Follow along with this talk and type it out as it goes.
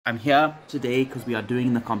I'm here today because we are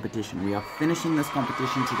doing the competition. We are finishing this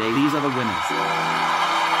competition today. These are the winners.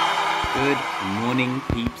 Good morning,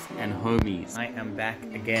 peeps and homies. I am back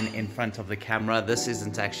again in front of the camera. This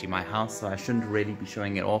isn't actually my house, so I shouldn't really be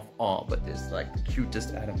showing it off. Oh, but there's like the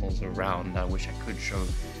cutest animals around. I wish I could show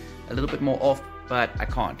a little bit more off, but I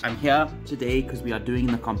can't. I'm here today because we are doing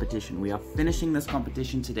the competition. We are finishing this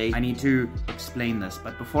competition today. I need to explain this,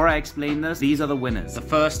 but before I explain this, these are the winners. The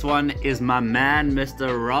first one is my man,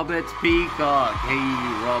 Mr. Robert Peacock. Hey,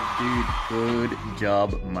 Rob, dude, good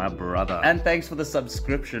job, my brother. And thanks for the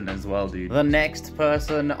subscription as well, dude. The next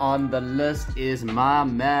person on the list is my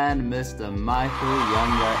man, Mr. Michael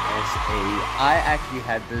Younger SA. I actually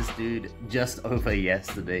had this dude just over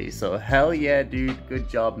yesterday, so hell yeah, dude, good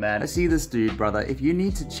job, man. I see this dude, brother. If you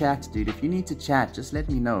need to chat, dude, if you need to chat, just let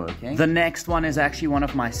me know, okay? The next one is actually one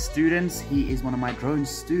of my students. He is one of my drone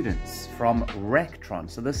students from Rectron.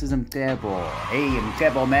 So this is Mtebo. Hey,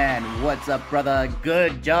 Mtebo, man, what's up, brother?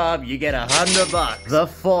 Good job. You get $100. The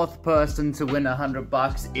fourth person to win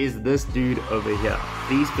 $100 is this dude over here.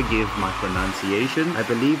 Please forgive my pronunciation. I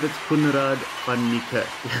believe it's Kunrad van Niekerk.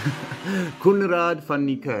 Kunrad van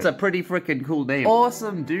Niekerk. It's a pretty freaking cool name.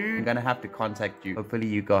 Awesome, dude. I'm gonna have to contact you. Hopefully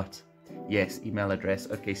you got... yes, email address.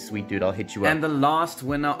 Okay, sweet dude, I'll hit you up. And the last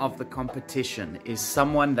winner of the competition is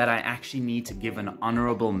someone that I actually need to give an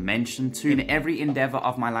honorable mention to. In every endeavor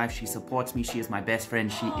of my life, she supports me. She is my best friend.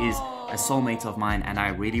 She is a soulmate of mine, and I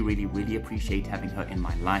really appreciate having her in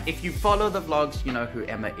my life. If you follow the vlogs, you know who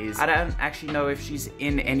Emma is. I don't actually know if she's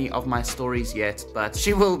in any of my stories yet, but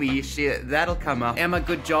she will be. That'll come up. Emma,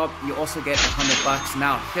 good job. You also get $100.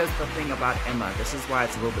 Now, here's the thing about Emma. This is why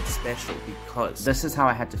it's a little bit special, because this is how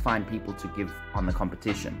I had to find people to give on the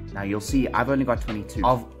competition. Now you'll see I've only got 22.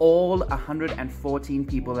 Of all 114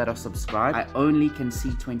 people that are subscribed, I only can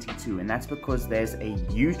see 22, and that's because there's a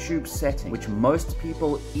YouTube setting which most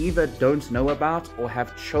people either don't know about or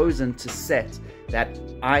have chosen to set that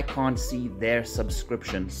I can't see their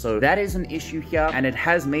subscription. So that is an issue here, and it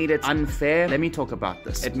has made it unfair. Let me talk about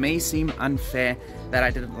this. It may seem unfair that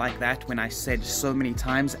I didn't like that when I said so many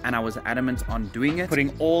times, and I was adamant on doing it,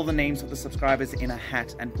 putting all the names of the subscribers in a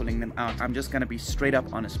hat and pulling them out. I'm just gonna be straight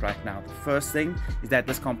up honest right now. The first thing is that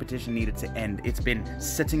this competition needed to end. It's been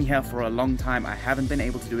sitting here for a long time. I haven't been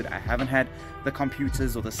able to do it. I haven't had the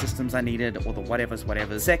computers or the systems I needed or the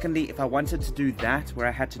whatever. Secondly, if I wanted to do that, where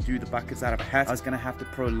I had to do the buckets out of a hat, I was going to have to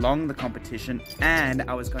prolong the competition, and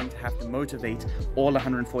I was going to have to motivate all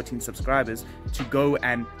 114 subscribers to go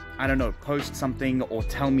and, I don't know, post something or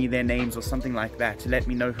tell me their names or something like that to let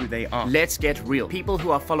me know who they are. Let's get real. People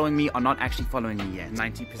who are following me are not actually following me yet.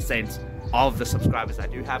 90% of the subscribers I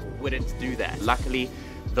do have wouldn't do that. Luckily,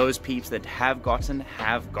 those peeps that have gotten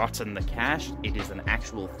the cash. It is an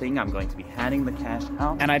actual thing. I'm going to be handing the cash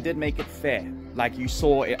out. And I did make it fair. Like you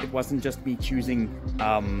saw, it wasn't just me choosing,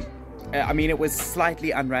 I mean, it was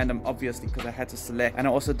slightly unrandom, obviously, because I had to select. And I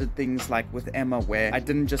also did things like with Emma, where I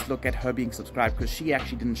didn't just look at her being subscribed, because she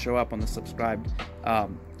actually didn't show up on the subscribed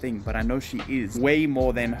thing, but I know she is. Way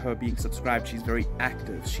more than her being subscribed, she's very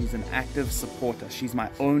active. She's an active supporter. She's my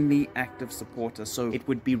only active supporter, so it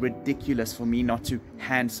would be ridiculous for me not to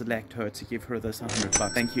hand select her to give her this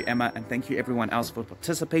 $100. Thank you, Emma, and thank you everyone else for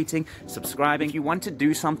participating, subscribing. If you want to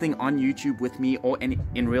do something on YouTube with me or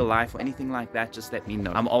in real life or anything like that, just let me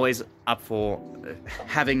know. I'm always up for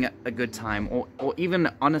having a good time, or even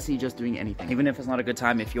honestly just doing anything. Even if it's not a good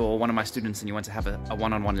time, if you're one of my students and you want to have a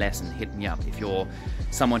one-on-one lesson, hit me up. If you're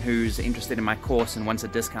someone who's interested in my course and wants a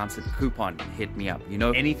discounted coupon, hit me up. You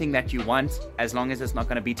know, anything that you want, as long as it's not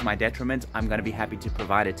going to be to my detriment, I'm going to be happy to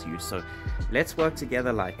provide it to you. So let's work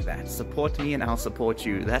together like that. Support me and I'll support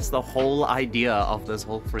you. That's the whole idea of this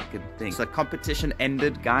whole freaking thing. So competition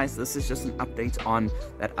ended, guys. This is just an update on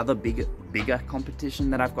that other bigger competition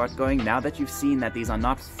that I've got going. Now that you've seen that these are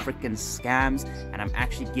not freaking scams and I'm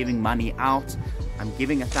actually giving money out, I'm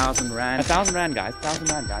giving 1,000 rand. 1,000 rand, guys. 1,000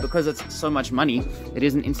 rand, guys. Because it's so much money, it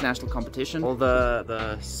is an international competition. All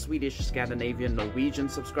the Swedish, Scandinavian, Norwegian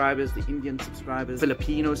subscribers, the Indian subscribers,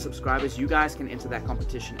 Filipino subscribers, you guys can enter that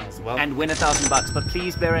competition as well and win $1,000. But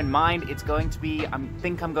please bear in mind, it's going to be, I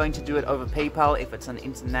think I'm going to do it over PayPal if it's an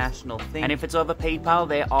international thing. And if it's over PayPal,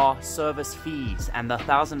 there are service fees, and the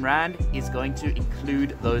 1,000 rand is going to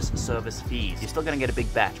include those service fees. You're still going to get a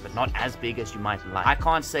big batch, but not as big as you might like. I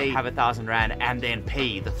can't say have 1,000 rand and then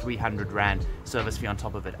pay the 300 rand service fee on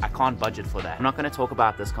top of it. I can't budget for that. I'm not going to talk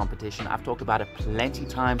about this competition. I've talked about it plenty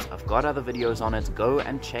times. I've got other videos on it. Go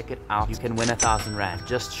and check it out. You can win 1,000 rand.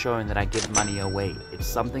 Just showing that I give money away. It's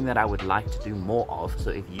something that I would like to do more of.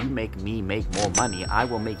 So if you make me make more money, I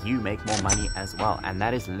will make you make more money as well. And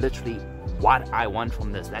that is literally what I want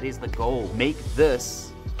from this. That is the goal. Make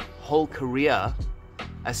this whole career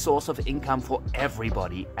a source of income for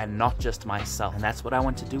everybody and not just myself. And that's what I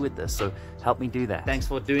want to do with this, so help me do that. Thanks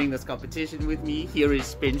for doing this competition with me. Here is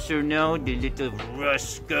Spencer now, the little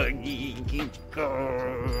rascal.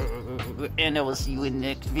 And I will see you in the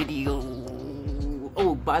next video.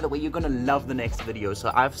 Oh, by the way, you're gonna love the next video.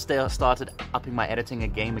 So I've started upping my editing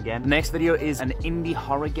again. The next video is an indie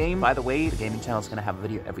horror game. By the way, the gaming channel is gonna have a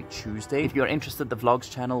video every Tuesday. If you're interested, the vlogs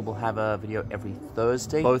channel will have a video every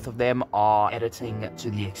Thursday. Both of them are editing to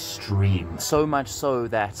the extreme. So much so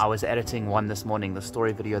that I was editing one this morning, the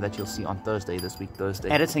story video that you'll see on Thursday, this week Thursday.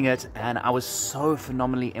 Editing it, and I was so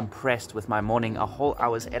phenomenally impressed with my morning. A whole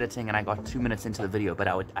hour's editing, and I got 2 minutes into the video, but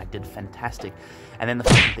I did fantastic. And then the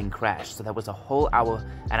fucking thing crashed. So that was a whole hour,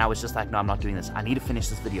 and I was just like, no, I'm not doing this. I need to finish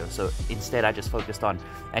this video. So instead, I just focused on,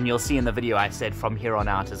 and you'll see in the video, I said from here on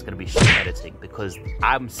out, it's going to be shit editing, because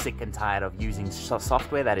I'm sick and tired of using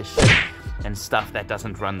software that is shit and stuff that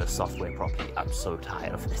doesn't run the software properly. I'm so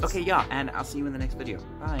tired of this. Okay, yeah, and I'll see you in the next video.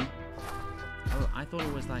 Bye. Oh, I thought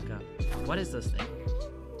it was like a... What is this thing?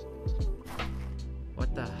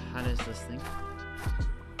 What the hell is this thing?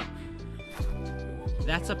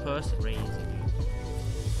 That's a person raising you.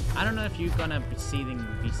 I don't know if you're gonna be seeing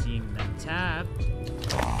the tab.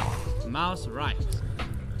 Mouse right.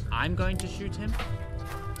 I'm going to shoot him.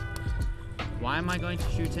 Why am I going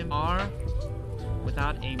to shoot him? R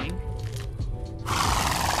without aiming.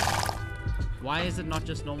 Why is it not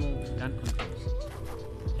just normal gun controls?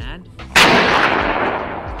 And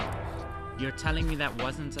you're telling me that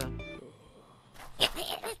wasn't a...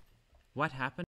 What happened?